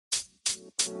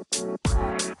Hey,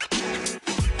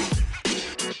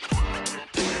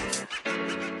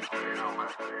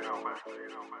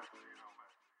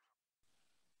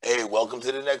 welcome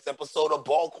to the next episode of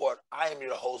Ball Court. I am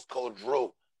your host, Coach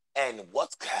Drew. And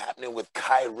what's happening with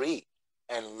Kyrie?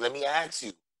 And let me ask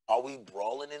you, are we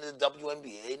brawling in the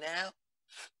WNBA now?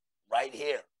 Right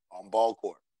here on Ball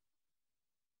Court.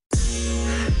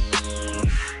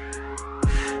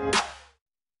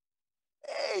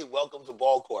 Hey, welcome to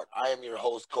Ball Court. I am your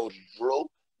host, Coach Drew.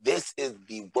 This is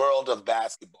the world of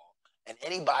basketball. And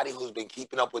anybody who's been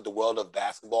keeping up with the world of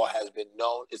basketball has been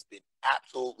known it's been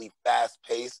absolutely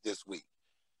fast-paced this week.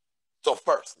 So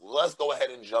first, let's go ahead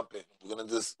and jump in. We're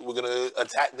gonna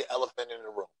attack the elephant in the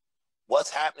room. What's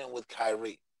happening with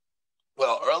Kyrie?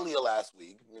 Well, earlier last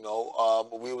week,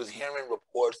 we was hearing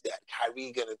reports that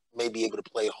Kyrie may be able to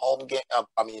play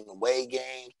away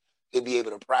games. He'll be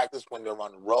able to practice when they're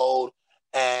on the road,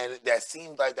 and that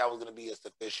seemed like that was going to be a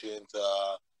sufficient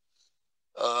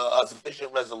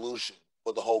resolution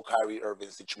for the whole Kyrie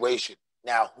Irving situation.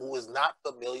 Now, who is not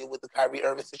familiar with the Kyrie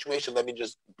Irving situation? Let me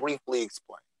just briefly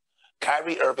explain.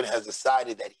 Kyrie Irving has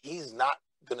decided that he's not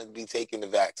going to be taking the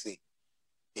vaccine.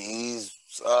 He's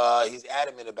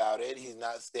adamant about it. He's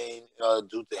not saying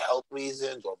due to health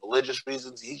reasons or religious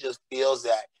reasons. He just feels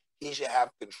that he should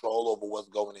have control over what's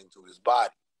going into his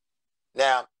body.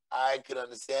 Now, I could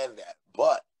understand that,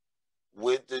 but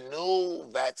with the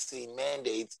new vaccine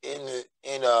mandates in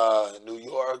New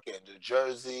York and New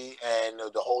Jersey and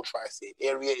the whole tri-state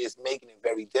area, is making it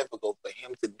very difficult for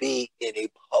him to be in a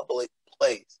public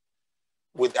place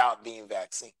without being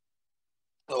vaccinated.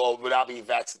 Well, without being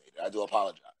vaccinated, I do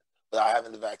apologize, without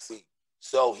having the vaccine.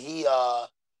 So he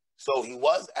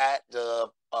was at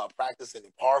the practice in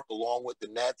the park along with the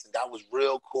Nets, and that was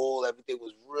real cool. Everything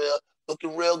was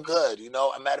looking real good. As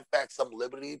a matter of fact, some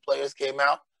Liberty players came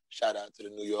out. Shout out to the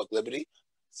New York Liberty.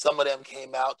 Some of them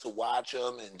came out to watch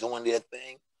them and doing their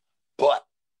thing, but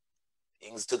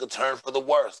things took a turn for the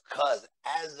worse because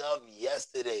as of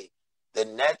yesterday, the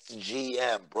Nets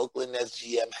GM, Brooklyn Nets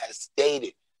GM, has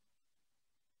stated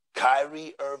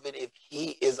Kyrie Irving, if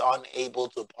he is unable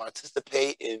to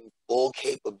participate in full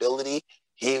capability,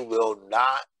 he will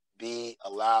not be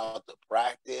allowed to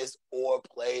practice or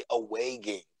play away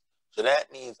games. So that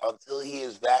means until he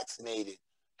is vaccinated,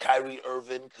 Kyrie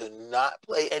Irving could not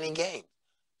play any games.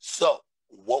 So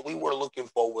what we were looking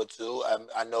forward to,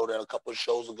 I know that a couple of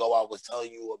shows ago I was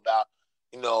telling you about,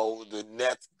 the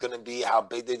Nets going to be, how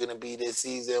big they're going to be this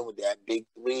season with that big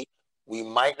three. We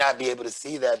might not be able to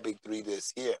see that big three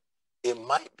this year. It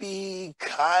might be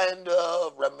kind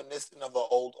of reminiscent of an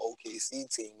old OKC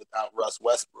team without Russ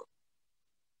Westbrook.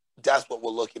 That's what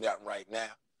we're looking at right now.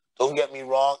 Don't get me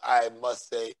wrong. I must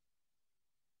say,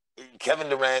 Kevin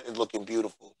Durant is looking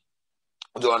beautiful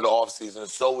during the offseason.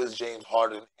 So is James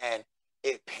Harden. And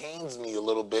it pains me a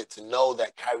little bit to know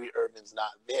that Kyrie Irving's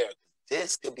not there.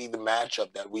 This could be the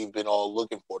matchup that we've been all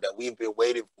looking for, that we've been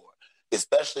waiting for,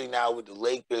 especially now with the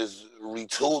Lakers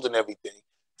retooled and everything.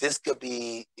 This could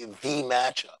be the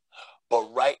matchup.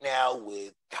 But right now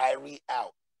with Kyrie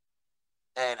out,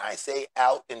 and I say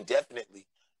out indefinitely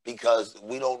because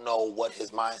we don't know what his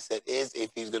mindset is,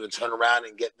 if he's going to turn around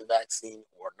and get the vaccine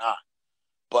or not.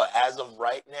 But as of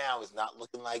right now, it's not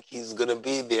looking like he's going to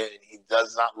be there, and he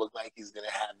does not look like he's going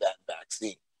to have that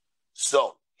vaccine.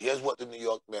 So here's what the New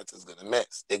York Mets is going to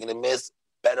miss. They're going to miss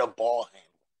better ball handling.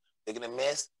 They're going to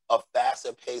miss a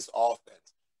faster paced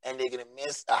offense. And they're going to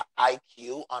miss an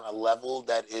IQ on a level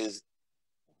that is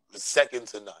second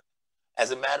to none. As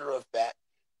a matter of fact,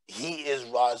 he is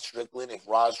Rod Strickland. If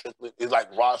Rod Strickland is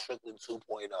like Rod Strickland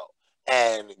 2.0.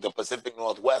 And the Pacific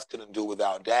Northwest couldn't do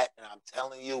without that. And I'm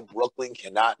telling you, Brooklyn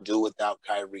cannot do without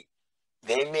Kyrie.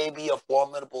 They may be a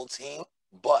formidable team,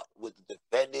 but with the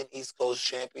defending East Coast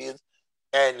champions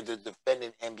and the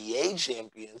defending NBA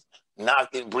champions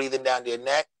breathing down their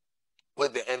neck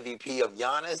with the MVP of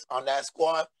Giannis on that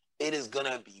squad, it is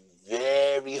going to be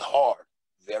very hard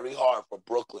for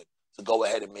Brooklyn to go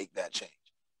ahead and make that change.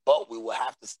 But we will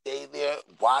have to stay there,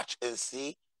 watch and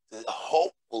see.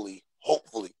 Hopefully,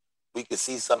 we can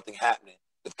see something happening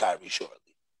with Kyrie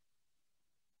shortly.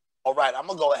 All right, I'm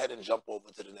going to go ahead and jump over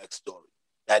to the next story.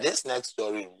 Now, this next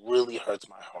story really hurts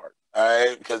my heart, all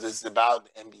right, because it's about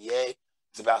the NBA.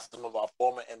 It's about some of our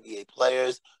former NBA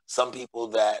players, some people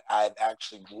that I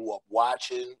actually grew up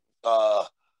watching,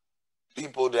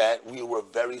 people that we were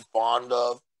very fond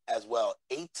of as well.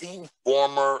 18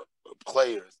 former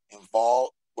players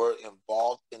were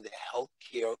involved in the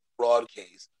healthcare fraud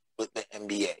case with the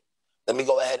NBA. Let me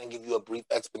go ahead and give you a brief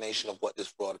explanation of what this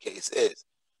fraud case is.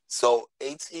 So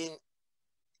 18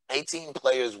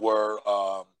 players were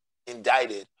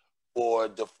indicted for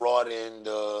defrauding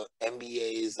the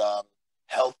NBA's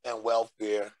health and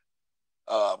welfare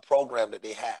program that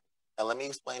they have. And let me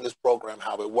explain this program,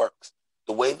 how it works.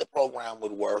 The way the program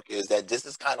would work is that this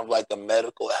is kind of like the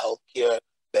medical health care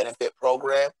benefit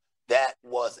program that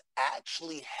was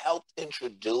actually helped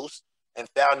introduce and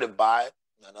founded by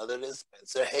none other than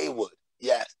Spencer Haywood.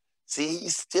 Yes. See,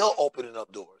 he's still opening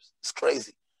up doors. It's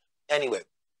crazy. Anyway,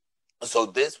 so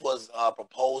this was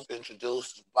proposed,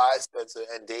 introduced by Spencer,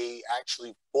 and they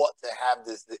actually fought to have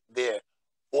this there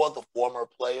for the former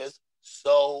players.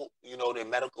 So, their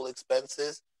medical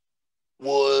expenses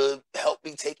would help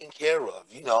be taken care of,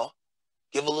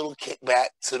 give a little kickback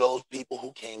to those people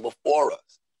who came before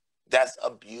us. That's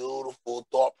a beautiful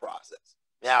thought process.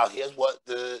 Now, here's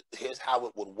how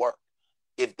it would work.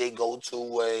 If they go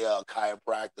to a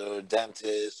chiropractor,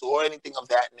 dentist, or anything of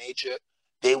that nature,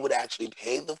 they would actually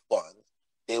pay the funds.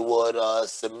 They would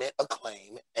submit a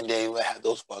claim, and they would have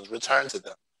those funds returned to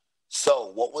them.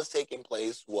 So what was taking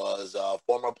place was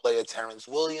former player Terrence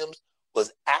Williams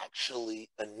was actually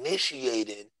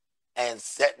initiating and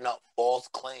setting up false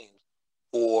claims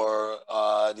for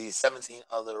the 17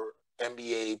 other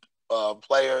NBA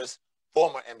players,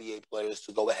 former NBA players,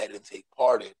 to go ahead and take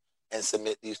part in and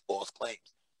submit these false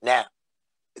claims. Now,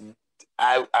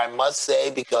 I must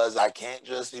say, because I can't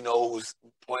just,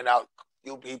 point out a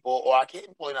few people, or I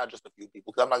can't point out just a few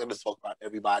people, because I'm not going to talk about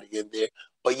everybody in there.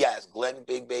 But yes, Glenn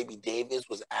Big Baby Davis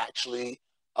was actually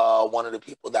one of the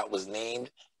people that was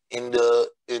named in the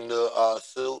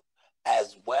suit,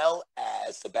 as well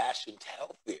as Sebastian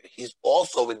Telfair. He's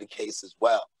also in the case as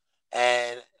well.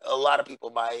 And a lot of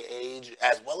people my age,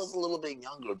 as well as a little bit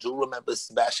younger, do remember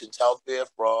Sebastian Telfair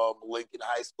from Lincoln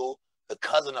High School, the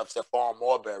cousin of Stephon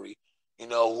Marbury, who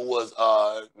was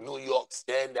a New York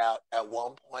standout at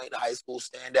one point, high school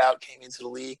standout, came into the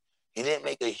league. He didn't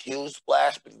make a huge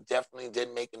splash, but he definitely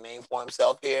did make a name for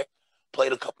himself here.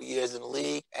 Played a couple years in the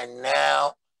league, and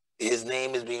now his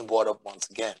name is being brought up once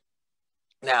again.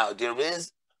 Now, there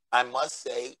is, I must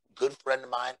say, good friend of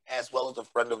mine, as well as a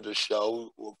friend of the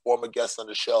show, former guest on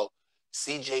the show,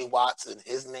 C.J. Watson.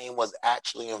 His name was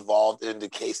actually involved in the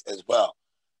case as well.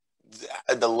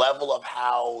 The level of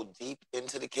how deep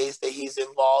into the case that he's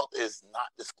involved is not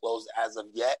disclosed as of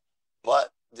yet,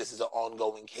 but this is an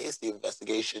ongoing case. The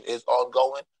investigation is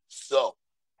ongoing. So,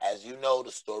 as you know,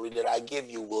 the story that I give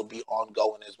you will be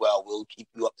ongoing as well. We'll keep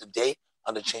you up to date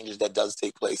on the changes that does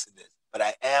take place in this. But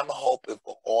I am hoping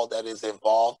for all that is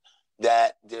involved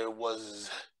that because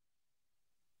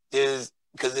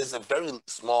it's a very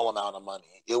small amount of money.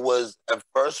 It was at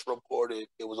first reported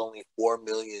it was only $4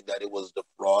 million that it was the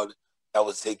fraud that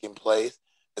was taking place.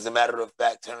 As a matter of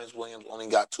fact, Terrence Williams only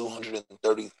got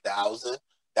 $230,000.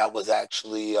 That was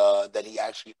actually that he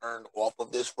actually earned off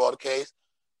of this fraud case,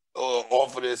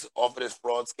 off of this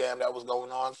fraud scam that was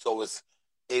going on. So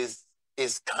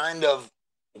it's kind of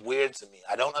weird to me.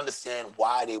 I don't understand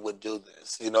why they would do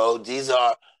this. These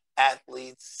are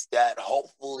athletes that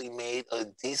hopefully made a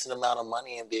decent amount of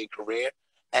money in their career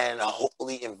and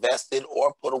hopefully invested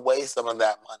or put away some of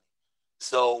that money.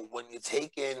 So when you're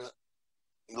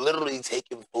literally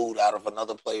taking food out of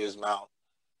another player's mouth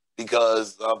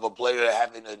because of a player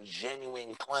having a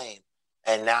genuine claim,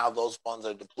 and now those funds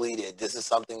are depleted, this is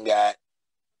something that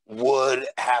would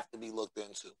have to be looked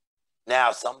into.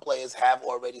 Now, some players have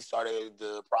already started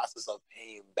the process of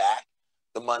paying back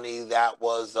the money that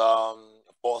was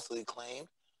falsely claimed.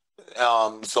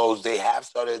 So they have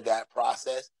started that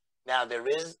process. Now, there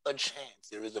is a chance,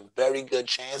 there is a very good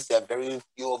chance that very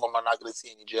few of them are not going to see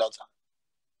any jail time.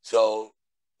 So,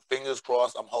 fingers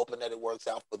crossed, I'm hoping that it works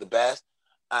out for the best.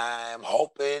 I'm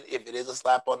hoping, if it is a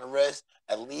slap on the wrist,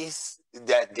 at least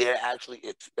that they're actually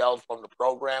expelled from the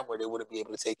program where they wouldn't be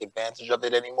able to take advantage of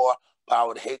it anymore. But I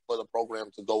would hate for the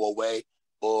program to go away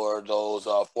for those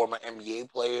former NBA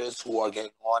players who are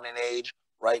getting on in age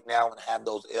right now and have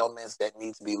those ailments that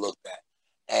need to be looked at.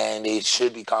 And they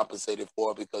should be compensated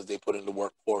for it because they put in the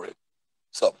work for it.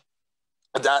 So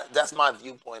that's my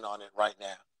viewpoint on it right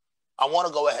now. I want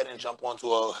to go ahead and jump onto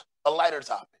a lighter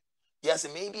topic. Yes,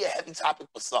 it may be a heavy topic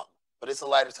for some, but it's a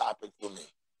lighter topic for me.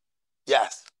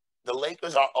 Yes, the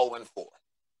Lakers are 0-4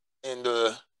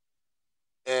 they're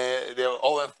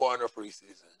 0-4 in the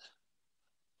preseason.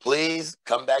 Please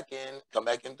come back in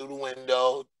through the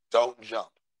window. Don't jump.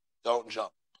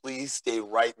 Please stay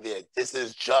right there. This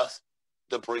is just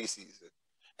the preseason.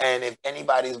 And if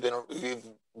anybody's been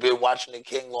watching the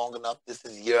King long enough, this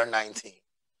is year 19.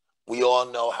 We all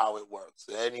know how it works.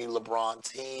 Any LeBron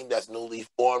team that's newly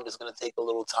formed is going to take a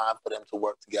little time for them to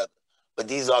work together. But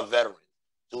these are veterans.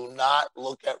 Do not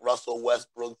look at Russell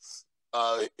Westbrook's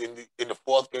in the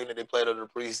fourth game that they played in the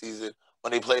preseason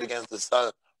when they played against the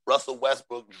Suns. Russell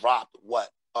Westbrook dropped what?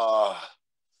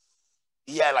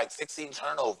 He had like 16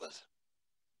 turnovers.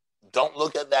 Don't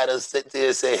look at that and sit there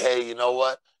and say, hey, you know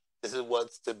what? This is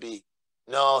what's to be.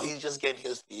 No, he's just getting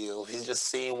his feel. He's just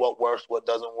seeing what works, what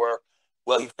doesn't work.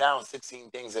 Well, he found 16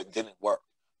 things that didn't work.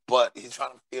 But he's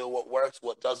trying to feel what works,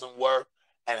 what doesn't work,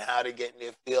 and how to get in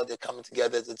their field. They're coming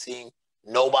together as a team.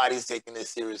 Nobody's taking this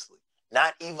seriously.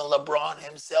 Not even LeBron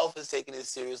himself is taking it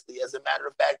seriously. As a matter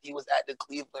of fact, he was at the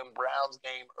Cleveland Browns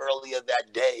game earlier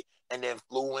that day and then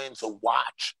flew in to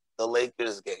watch the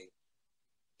Lakers game.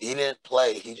 He didn't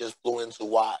play. He just flew in to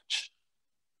watch.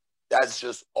 That's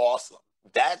just awesome.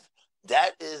 That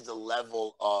is the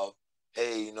level of,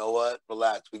 hey, you know what?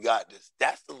 Relax. We got this.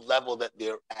 That's the level that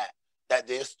they're at. That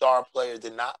their star player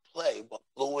did not play, but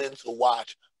flew in to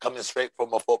watch coming straight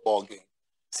from a football game.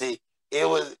 See,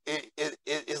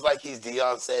 it's like he's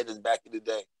Deion Sanders back in the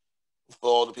day. For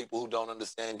all the people who don't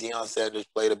understand, Deion Sanders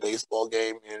played a baseball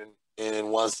game in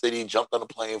one city, jumped on a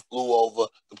plane, flew over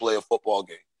to play a football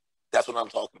game. That's what I'm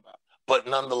talking about. But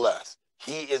nonetheless,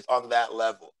 he is on that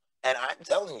level. And I'm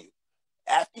telling you,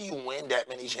 after you win that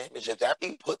many championships, after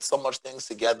you put so much things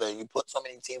together and you put so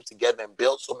many teams together and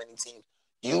build so many teams,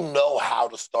 you know how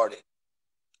to start it.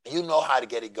 You know how to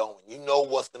get it going. You know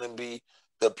what's going to be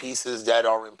the pieces that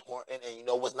are important and you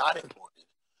know what's not important.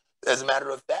 As a matter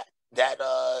of fact, that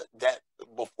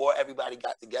before everybody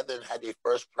got together and had their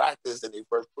first practice and their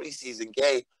first preseason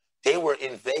game, they were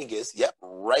in Vegas,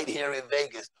 right here in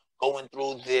Vegas, going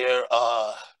through their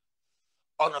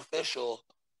unofficial,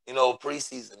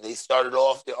 preseason. They started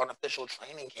off their unofficial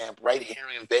training camp right here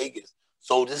in Vegas.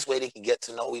 So this way they can get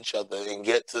to know each other and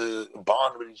get to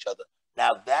bond with each other.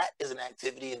 Now that is an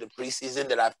activity in the preseason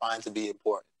that I find to be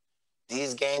important.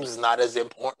 These games is not as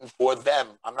important for them.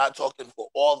 I'm not talking for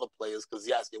all the players because,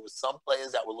 yes, there was some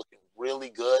players that were looking really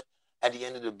good at the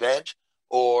end of the bench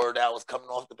or that was coming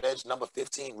off the bench. Number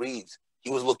 15, Reeves. He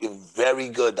was looking very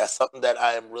good. That's something that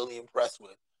I am really impressed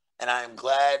with. And I am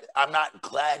glad. I'm not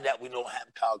glad that we don't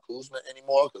have Kyle Kuzma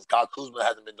anymore because Kyle Kuzma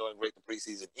hasn't been doing great the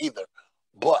preseason either.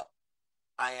 But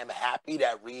I am happy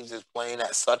that Reeves is playing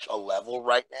at such a level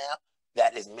right now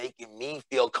that is making me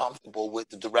feel comfortable with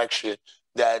the direction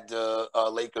that the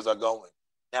Lakers are going.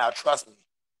 Now, trust me,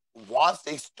 once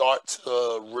they start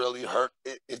to really hurt,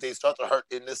 if they start to hurt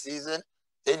in the season,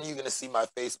 then you're going to see my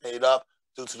face made up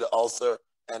due to the ulcer,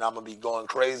 and I'm going to be going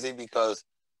crazy because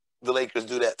the Lakers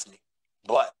do that to me.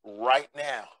 But right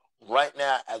now,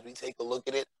 as we take a look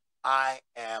at it, I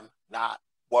am not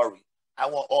worried. I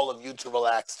want all of you to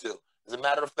relax too. As a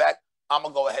matter of fact, I'm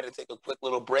going to go ahead and take a quick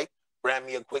little break, grab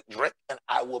me a quick drink, and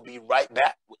I will be right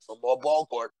back with some more Ball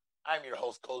Court. I'm your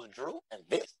host, Coach Drew, and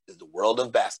this is the World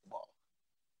of Basketball.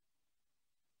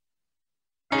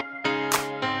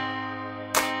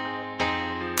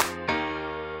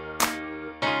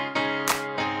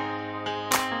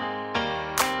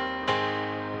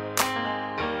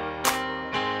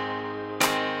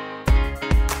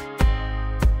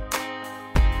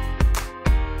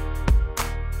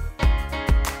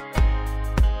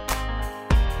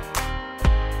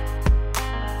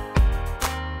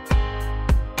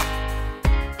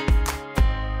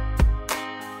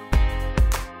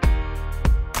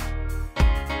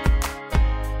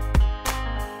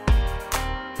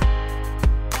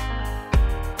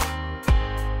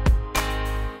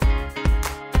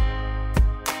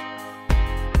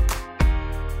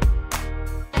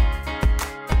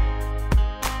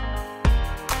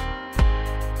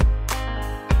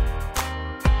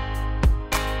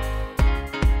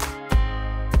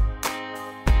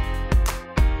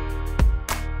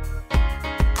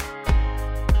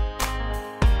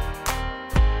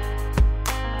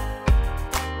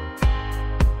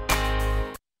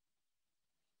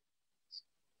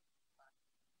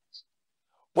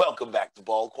 Welcome back to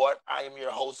Ball Court. I am your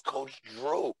host, Coach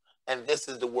Drew, and this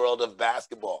is the World of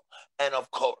Basketball. And of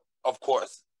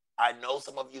course, I know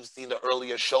some of you have seen the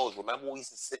earlier shows. Remember, we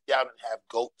used to sit down and have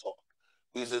GOAT talk.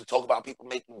 We used to talk about people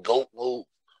making GOAT moves.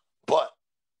 But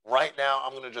right now,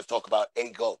 I'm going to just talk about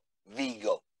a GOAT, the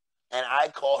GOAT. And I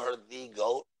call her the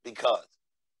GOAT because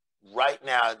right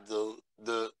now,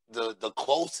 the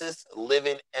closest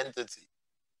living entity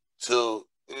to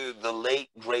the late,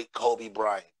 great Kobe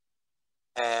Bryant,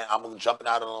 and I'm jumping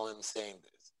out on a limb saying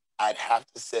this, I'd have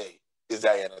to say is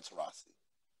Diana Taurasi.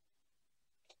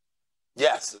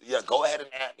 Yes, go ahead and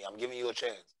at me. I'm giving you a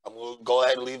chance. I'm going to go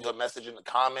ahead and leave a message in the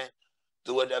comment.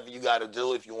 Do whatever you got to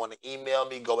do. If you want to email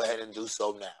me, go ahead and do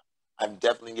so now. I'm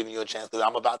definitely giving you a chance because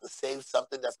I'm about to say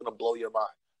something that's going to blow your mind.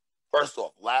 First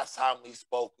off, last time we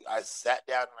spoke, I sat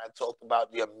down and I talked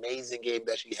about the amazing game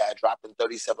that she had, dropping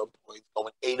 37 points,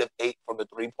 going 8 of 8 from the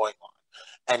three-point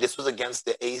line. And this was against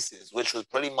the Aces, which was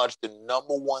pretty much the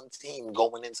number one team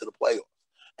going into the playoffs.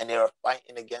 And they were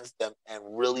fighting against them and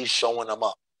really showing them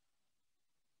up.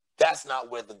 That's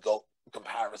not where the GOAT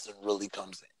comparison really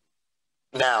comes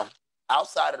in. Now,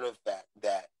 outside of the fact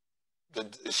that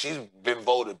she's been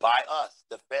voted by us,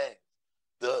 the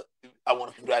fans, I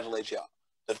want to congratulate y'all.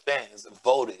 The fans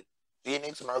voted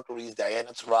Phoenix Mercury's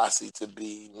Diana Taurasi to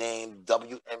be named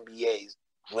WNBA's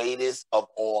greatest of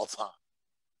all time.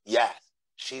 Yes,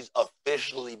 she's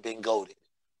officially been goated,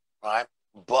 right?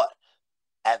 But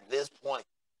at this point,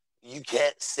 you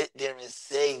can't sit there and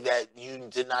say that you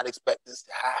did not expect this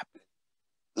to happen.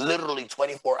 Literally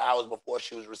 24 hours before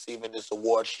she was receiving this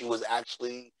award, she was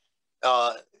actually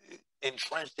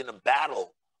entrenched in a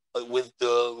battle with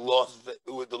the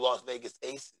Las Vegas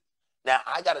Aces. Now,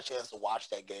 I got a chance to watch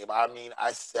that game. I mean,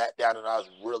 I sat down and I was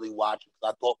really watching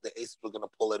because I thought the Aces were going to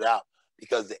pull it out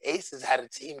because the Aces had a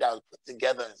team that was put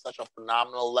together in such a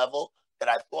phenomenal level that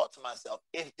I thought to myself,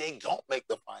 if they don't make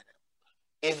the final,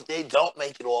 if they don't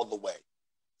make it all the way,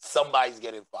 somebody's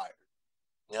getting fired.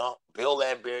 You know, Bill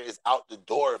Laimbeer is out the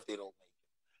door if they don't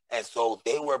make it. And so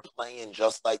they were playing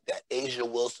just like that. A'ja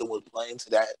Wilson was playing to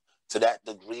that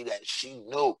degree that she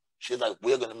knew. She was like,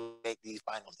 we're going to make these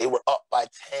finals. They were up by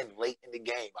 10 late in the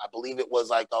game. I believe it was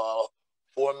like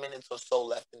 4 minutes or so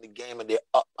left in the game, and they're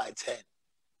up by 10.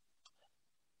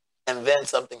 And then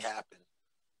something happened.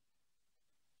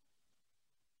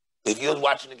 If you was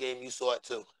watching the game, you saw it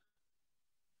too.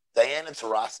 Diana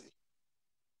Taurasi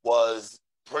was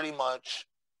pretty much,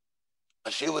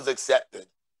 she was accepting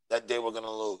that they were going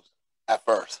to lose at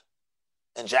first.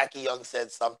 And Jackie Young said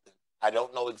something. I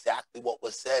don't know exactly what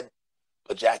was said,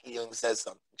 but Jackie Young said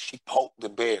something. She poked the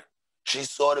bear. She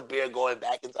saw the bear going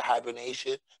back into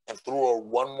hibernation and threw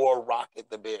one more rock at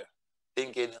the bear,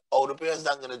 thinking, oh, the bear's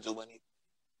not going to do anything.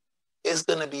 It's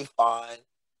going to be fine.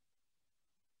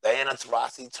 Diana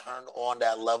Taurasi turned on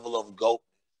that level of GOAT.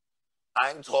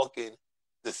 I'm talking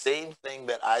the same thing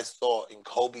that I saw in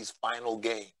Kobe's final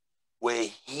game, where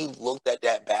he looked at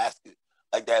that basket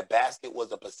like that basket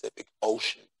was a Pacific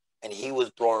Ocean, and he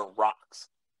was throwing rocks.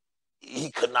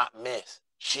 He could not miss.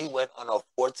 She went on a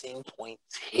 14-point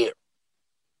tear.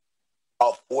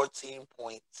 A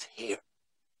 14-point tear.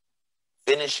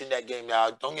 Finishing that game.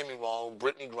 Now, don't get me wrong,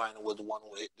 Brittney Griner was the one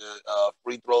who hit the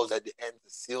free throws at the end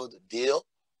to seal the deal,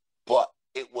 but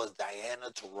it was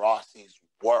Diana Taurasi's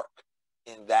work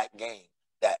in that game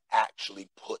that actually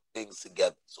put things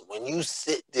together. So when you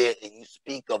sit there and you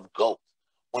speak of GOATs,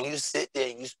 when you sit there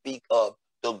and you speak of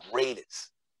the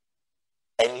greatest,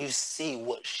 and you see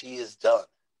what she has done,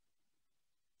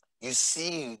 you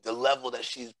see the level that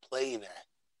she's playing at,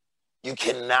 you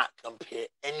cannot compare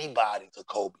anybody to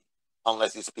Kobe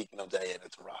unless you're speaking of Diana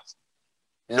Taurasi.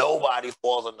 Nobody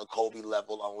falls on the Kobe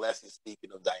level unless you're speaking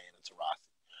of Diana Taurasi.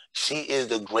 She is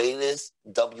the greatest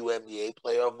WNBA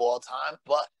player of all time,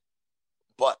 but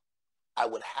I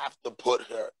would have to put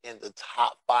her in the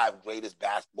top 5 greatest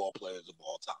basketball players of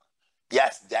all time.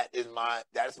 Yes, that is my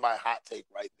hot take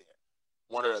right there.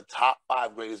 One of the top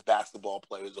 5 greatest basketball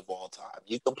players of all time.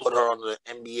 You can put her on the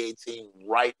NBA team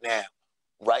right now,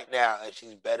 and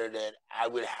she's better than, I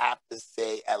would have to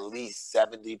say, at least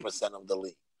 70% of the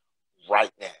league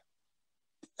right now.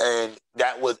 And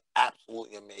that was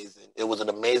absolutely amazing. It was an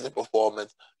amazing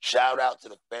performance. Shout out to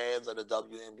the fans of the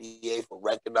WNBA for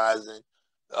recognizing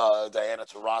Diana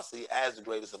Taurasi as the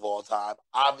greatest of all time.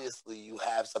 Obviously, you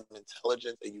have some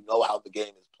intelligence and you know how the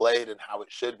game is played and how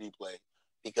it should be played,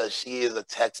 because she is a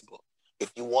textbook.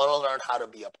 If you want to learn how to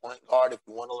be a point guard, if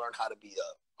you want to learn how to be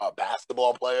a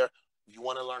basketball player, if you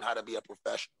want to learn how to be a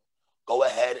professional, go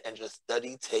ahead and just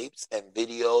study tapes and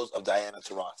videos of Diana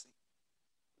Taurasi.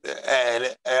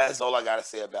 And that's all I got to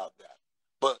say about that.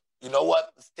 But you know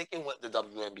what? Sticking with the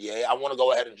WNBA, I want to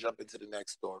go ahead and jump into the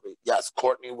next story. Yes,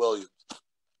 Courtney Williams.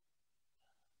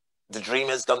 The dream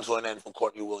has come to an end for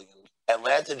Courtney Williams.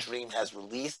 Atlanta Dream has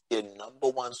released their number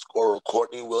 1 scorer,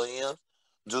 Courtney Williams,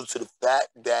 due to the fact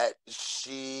that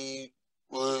she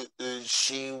was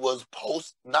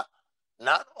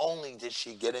not only did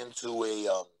she get into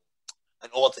an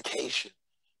altercation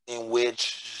in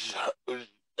which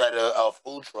at a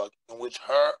food truck, in which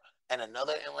her and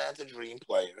another Atlanta Dream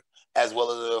player, as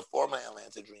well as a former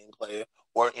Atlanta Dream player,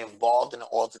 were involved in an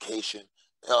altercation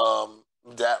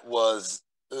that was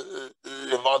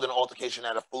involved in an altercation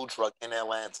at a food truck in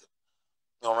Atlanta.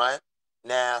 All right?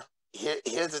 Now,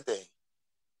 here's the thing.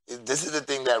 This is the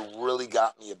thing that really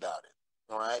got me about it.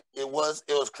 All right? It was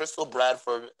Crystal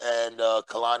Bradford and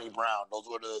Kalani Brown. Those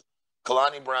were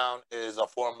Kalani Brown is a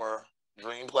former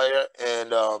Dream player,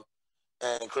 and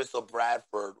Crystal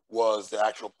Bradford was the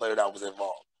actual player that was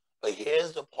involved. But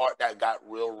here's the part that got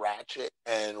real ratchet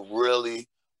and really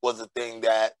was the thing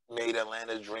that made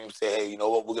Atlanta Dream say, hey, you know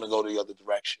what, we're going to go the other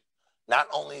direction. Not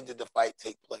only did the fight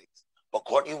take place, but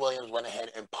Courtney Williams went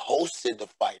ahead and posted the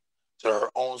fight to her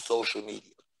own social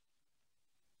media.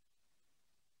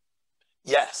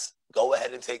 Yes, go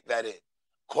ahead and take that in.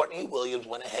 Courtney Williams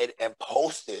went ahead and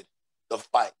posted the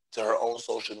fight to her own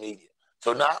social media.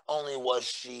 So not only was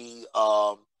she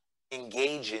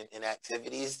engaging in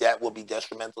activities that will be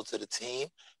detrimental to the team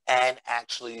and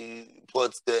actually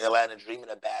puts the Atlanta Dream in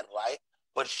a bad light,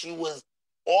 but she was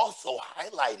also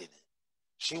highlighting it.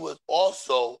 She was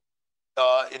also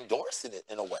endorsing it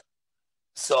in a way.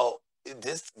 So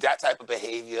that type of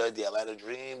behavior, the Atlanta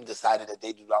Dream decided that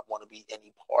they do not want to be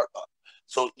any part of.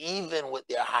 So even with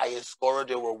their highest scorer,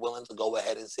 they were willing to go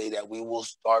ahead and say that we will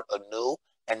start anew.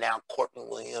 And now Courtney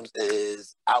Williams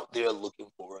is out there looking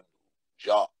for a new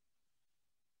job.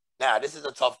 Now, this is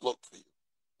a tough look for you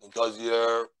because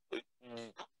you're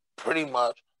pretty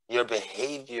much your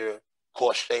behavior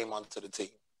caused shame onto the team.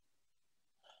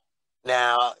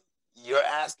 Now, you're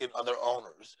asking other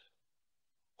owners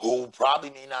who probably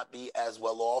may not be as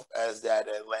well off as that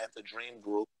Atlanta Dream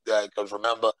group. Because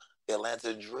remember, the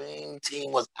Atlanta Dream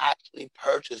team was actually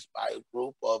purchased by a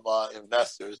group of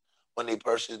investors when they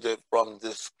purchased it from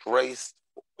disgraced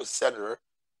senator.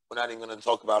 We're not even going to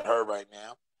talk about her right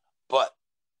now. But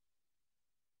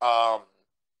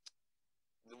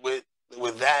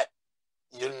with that,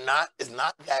 it's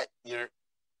not that you're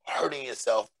hurting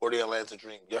yourself for the Atlanta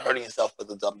Dream. You're hurting yourself for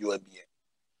the WNBA.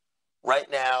 Right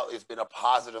now, it's been a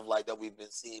positive light that we've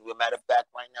been seeing. As a matter of fact,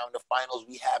 right now in the finals,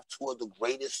 we have two of the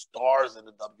greatest stars in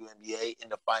the WNBA in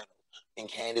the finals, in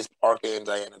Candace Parker and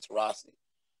Diana Taurasi.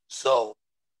 So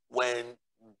when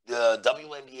the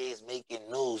WNBA is making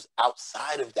news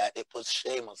outside of that, it puts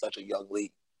shame on such a young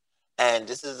league. And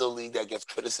this is a league that gets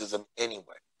criticism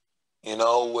anyway,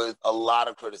 with a lot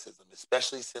of criticism,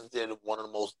 especially since they're one of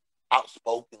the most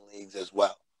outspoken leagues as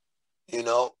well,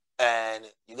 And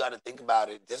you got to think about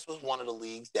it. This was one of the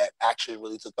leagues that actually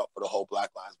really took up for the whole Black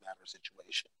Lives Matter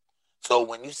situation. So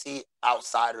when you see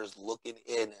outsiders looking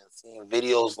in and seeing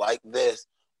videos like this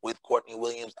with Courtney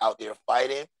Williams out there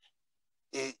fighting,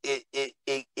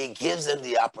 it gives them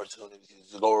the opportunity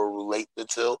to go relate the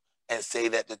two and say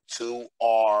that the two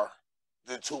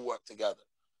work together,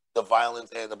 the violence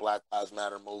and the Black Lives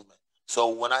Matter movement. So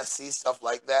when I see stuff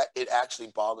like that, it actually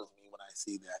bothers me when I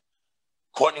see that.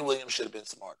 Courtney Williams should have been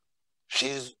smarter.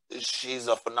 She's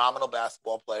a phenomenal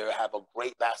basketball player, have a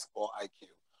great basketball IQ.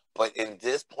 But in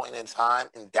this point in time,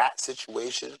 in that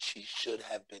situation, she should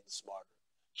have been smarter.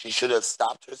 She should have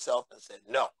stopped herself and said,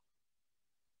 no,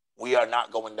 we are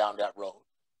not going down that road.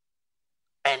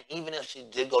 And even if she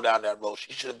did go down that road,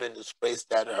 she should have been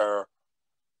disgraced at her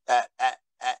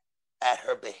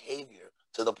behavior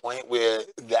to the point where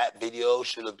that video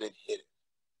should have been hidden.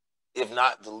 If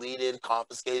not deleted,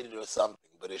 confiscated, or something.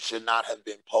 But it should not have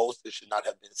been posted. It should not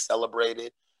have been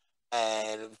celebrated.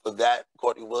 And for that,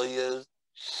 Courtney Williams,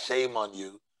 shame on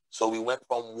you. So we went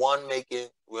from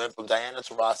Diana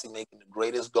Taurasi making the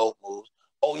greatest GOAT moves.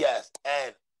 Oh, yes.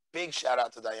 And big shout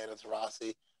out to Diana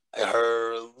Taurasi.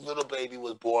 Her little baby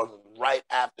was born right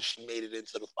after she made it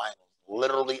into the finals.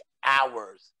 Literally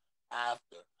hours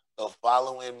after. The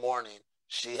following morning,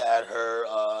 she had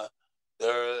her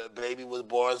baby was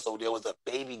born, so there was a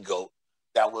baby goat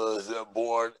that was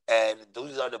born, and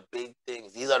these are the big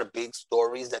things. These are the big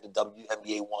stories that the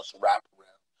WNBA wants to wrap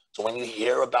around. So when you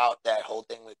hear about that whole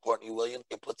thing with Courtney Williams,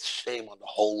 it puts shame on the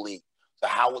whole league. So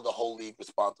how will the whole league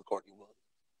respond to Courtney Williams?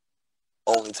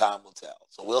 Only time will tell.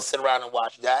 So we'll sit around and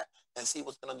watch that and see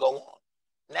what's going to go on.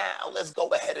 Now, let's go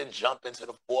ahead and jump into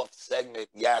the fourth segment.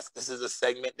 Yes, this is a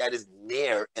segment that is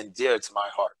near and dear to my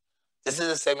heart. This is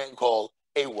a segment called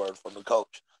A Word from the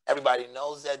Coach. Everybody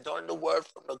knows that during the Word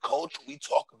from the Coach, we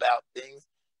talk about things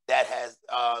that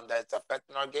that's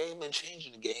affecting our game and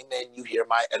changing the game, and you hear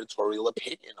my editorial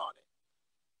opinion on it.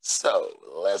 So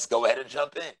let's go ahead and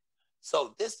jump in.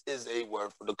 So this is A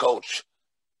Word from the Coach.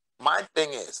 My thing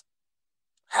is,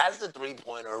 has the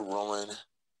three-pointer ruined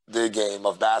the game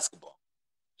of basketball?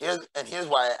 Here's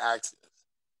why I ask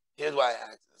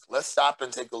this. Let's stop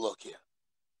and take a look here.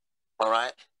 All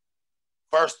right.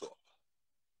 First off,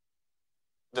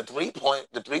 the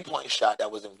three-point shot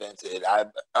that was invented, I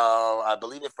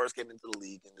believe it first came into the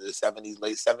league in the 70s,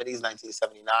 late 70s,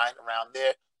 1979, around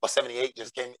there, or 78,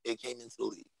 came into the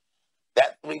league.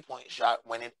 That three-point shot,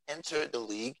 when it entered the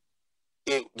league,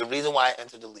 the reason why it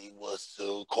entered the league was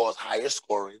to cause higher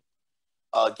scoring,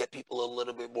 get people a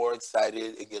little bit more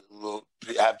excited and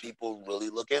have people really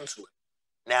look into it.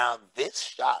 Now, this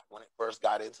shot, when it first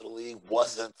got into the league,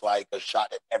 wasn't like a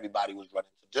shot that everybody was running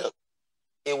to do.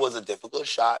 It was a difficult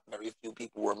shot. Very few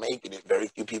people were making it. Very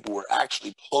few people were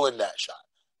actually pulling that shot.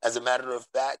 As a matter of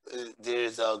fact,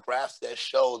 there's graphs that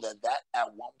show that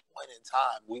at one point in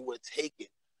time, we were taking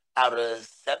out of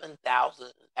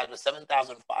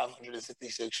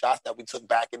 7,566 shots that we took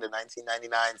back in the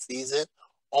 1999 season,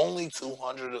 only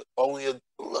 200, only a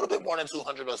little bit more than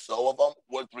 200 or so of them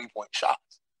were 3-point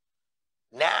shots.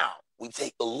 Now, we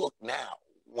take a look now.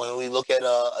 When we look at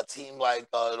a team like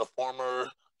the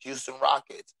former Houston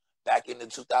Rockets back in the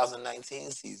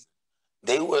 2019 season,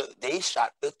 they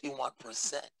shot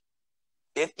 51%.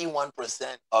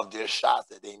 51% of their shots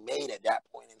that they made at that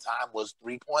point in time was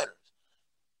 3-pointers.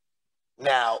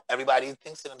 Now, everybody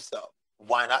thinks to themselves,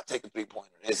 why not take a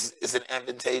 3-pointer? It's an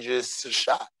advantageous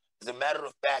shot. As a matter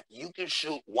of fact, you can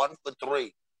shoot 1 for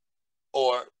 3,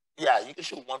 you can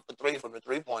shoot 1 for 3 from the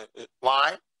 3-point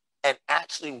line and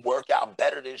actually work out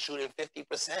better than shooting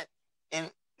 50%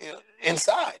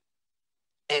 inside.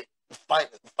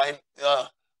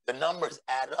 The numbers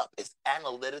add up. It's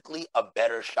analytically a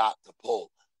better shot to pull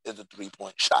is a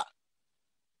 3-point shot.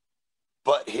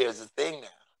 But here's the thing now.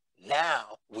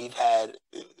 Now we've had,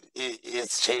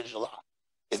 it's changed a lot.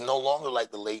 It's no longer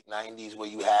like the late 90s where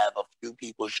you have a few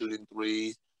people shooting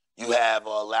threes. You have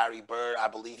Larry Bird. I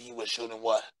believe he was shooting,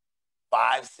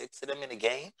 5, 6 of them in a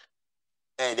game?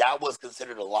 And that was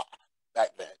considered a lot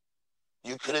back then.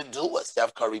 You couldn't do what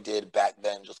Steph Curry did back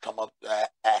then, just come up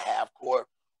at half court,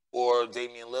 or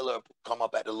Damian Lillard come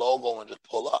up at the logo and just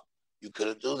pull up. You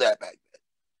couldn't do that back then.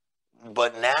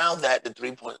 But now that the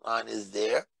 3-point line is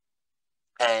there,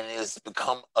 and it's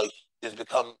become a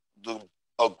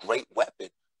great weapon.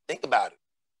 Think about it.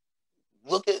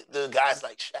 Look at the guys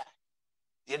like Shaq.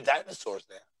 They're dinosaurs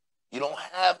now. You don't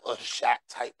have a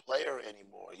Shaq-type player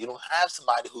anymore. You don't have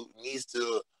somebody who needs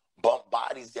to bump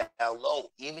bodies down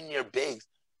low. Even your bigs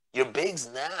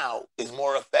now is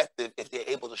more effective if they're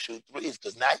able to shoot threes,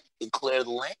 because now you can clear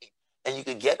the lane and you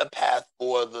can get a path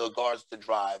for the guards to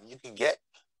drive. You can get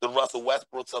the Russell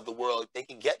Westbrooks of the world. They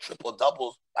can get triple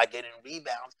doubles by getting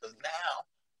rebounds, because now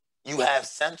you have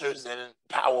centers and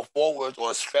power forwards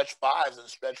or stretch 5s and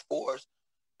stretch 4s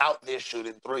out there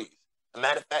shooting threes. As a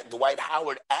matter of fact, Dwight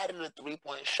Howard added a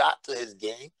 3-point shot to his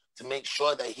game to make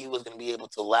sure that he was going to be able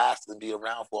to last and be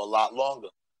around for a lot longer.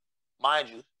 Mind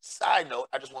you, side note,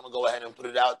 I just want to go ahead and put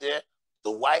it out there.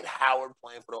 Dwight Howard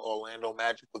playing for the Orlando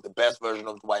Magic was the best version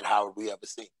of Dwight Howard we ever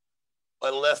seen.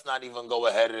 But let's not even go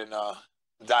ahead and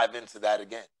dive into that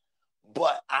again.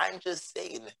 But I'm just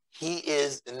saying, he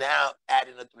is now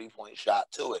adding a 3-point shot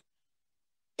to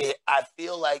it. I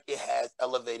feel like it has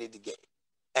elevated the game.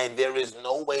 And there is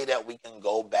no way that we can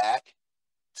go back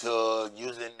to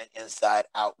using the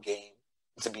inside-out game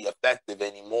to be effective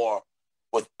anymore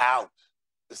without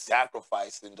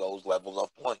sacrificing those levels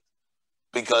of points.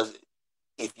 Because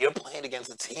if you're playing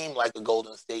against a team like the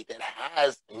Golden State that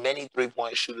has many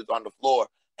 3-point shooters on the floor,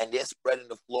 and they're spreading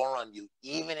the floor on you,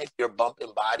 even if you're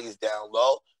bumping bodies down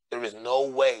low, there is no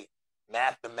way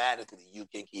mathematically you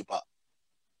can keep up.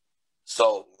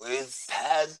 So it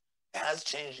has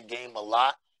changed the game a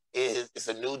lot. It's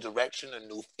a new direction, a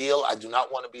new feel. I do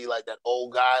not want to be like that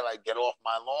old guy, like get off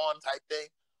my lawn type thing.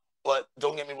 But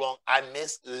don't get me wrong, I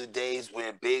miss the days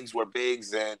where bigs were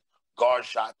bigs and guards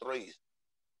shot threes.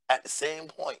 At the same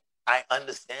point, I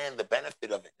understand the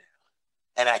benefit of it now.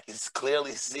 And I can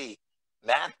clearly see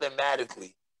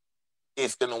mathematically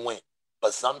it's going to win.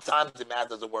 But sometimes the math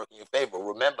doesn't work in your favor.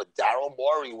 Remember, Daryl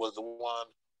Morey was the one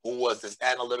who was this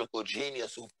analytical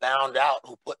genius who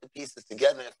put the pieces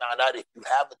together and found out if you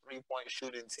have a 3-point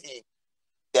shooting team,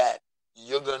 that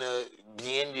you're going to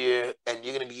be in there and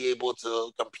you're going to be able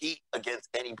to compete against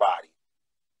anybody.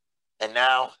 And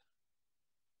now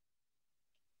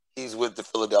he's with the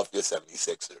Philadelphia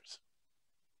 76ers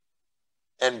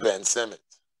and Ben Simmons.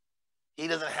 He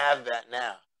doesn't have that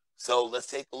now. So let's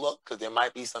take a look, because there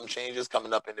might be some changes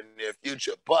coming up in the near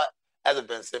future. But as of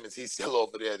Ben Simmons, he's still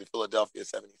over there at the Philadelphia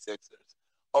 76ers.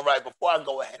 All right, before I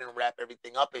go ahead and wrap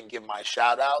everything up and give my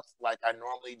shout-outs like I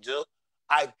normally do,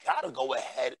 I got to go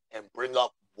ahead and bring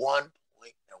up one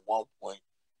point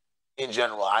in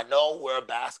general. I know we're a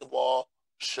basketball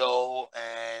show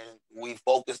and we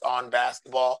focus on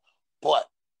basketball, but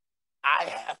I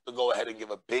have to go ahead and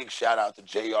give a big shout-out to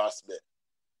J.R. Smith.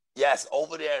 Yes,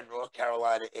 over there in North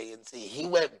Carolina A&T, he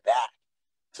went back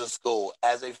to school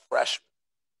as a freshman.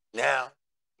 Now,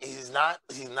 he's not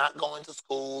going to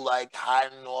school like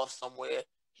hiding off somewhere.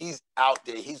 He's out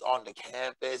there. He's on the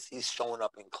campus. He's showing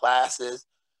up in classes.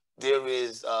 There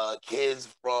is kids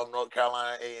from North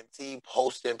Carolina A&T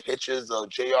posting pictures of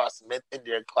J.R. Smith in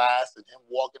their class and him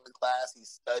walking to class. He's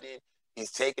studying.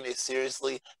 He's taking it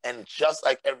seriously. And just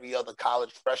like every other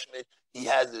college freshman, he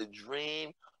has a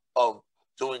dream of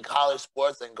doing college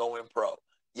sports and going pro.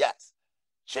 Yes,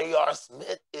 J.R.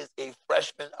 Smith is a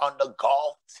freshman on the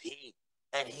golf team,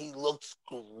 and he looks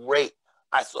great.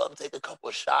 I saw him take a couple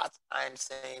of shots. I'm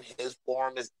saying his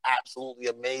form is absolutely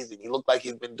amazing. He looked like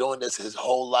he's been doing this his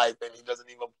whole life, and he doesn't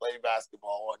even play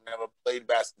basketball or never played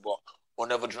basketball or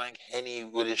never drank Henny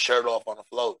with his shirt off on a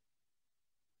float.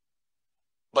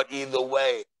 But either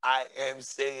way, I am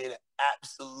saying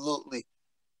absolutely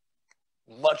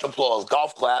much applause.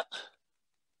 Golf clap.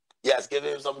 Yes, give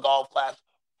him some golf claps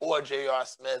for J.R.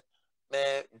 Smith.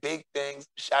 Man, big things.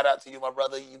 Shout out to you, my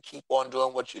brother. You keep on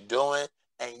doing what you're doing,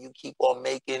 and you keep on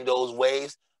making those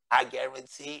waves. I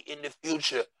guarantee in the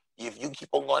future, if you keep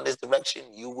on going this direction,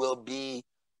 you will be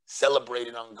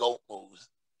celebrated on GOAT moves.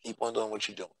 Keep on doing what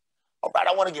you're doing. All right,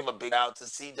 I want to give a big out to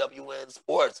CWN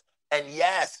Sports. And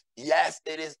yes,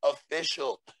 it is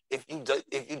official. If you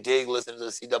dig listen to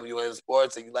the CWN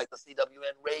Sports and you like the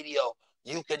CWN radio,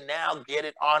 you can now get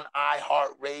it on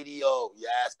iHeartRadio.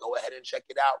 Yes, go ahead and check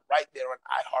it out right there on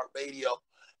iHeartRadio,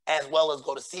 as well as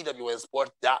go to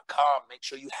cwnsports.com. Make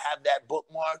sure you have that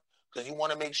bookmark because you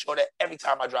want to make sure that every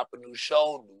time I drop a new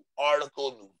show, new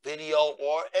article, new video,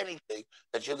 or anything,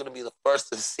 that you're going to be the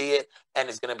first to see it, and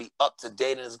it's going to be up to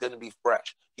date and it's going to be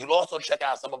fresh. You can also check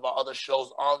out some of our other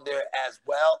shows on there as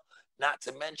well. Not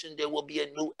to mention, there will be a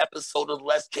new episode of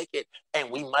Let's Kick It,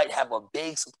 and we might have a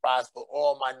big surprise for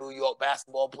all my New York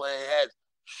basketball playing heads.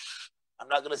 I'm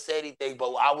not going to say anything,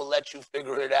 but I will let you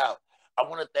figure it out. I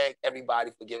want to thank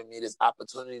everybody for giving me this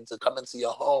opportunity to come into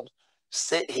your homes,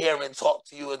 sit here and talk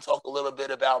to you and talk a little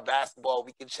bit about basketball.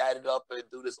 We can chat it up and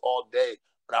do this all day,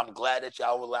 but I'm glad that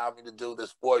y'all allow me to do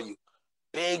this for you.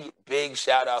 Big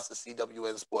shout outs to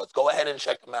CWN Sports. Go ahead and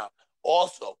check them out.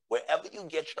 Also, wherever you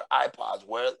get your iPods,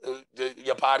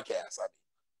 your podcasts,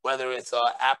 whether it's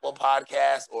Apple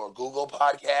Podcasts or Google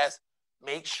Podcasts,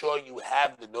 make sure you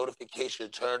have the notification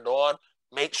turned on.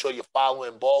 Make sure you're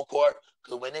following Ball Court,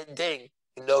 because when it ding,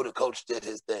 you know the coach did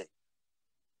his thing.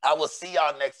 I will see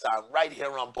y'all next time right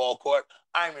here on Ball Court.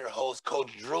 I'm your host,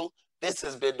 Coach Drew. This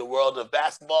has been the world of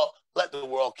basketball. Let the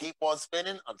world keep on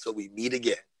spinning until we meet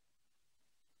again.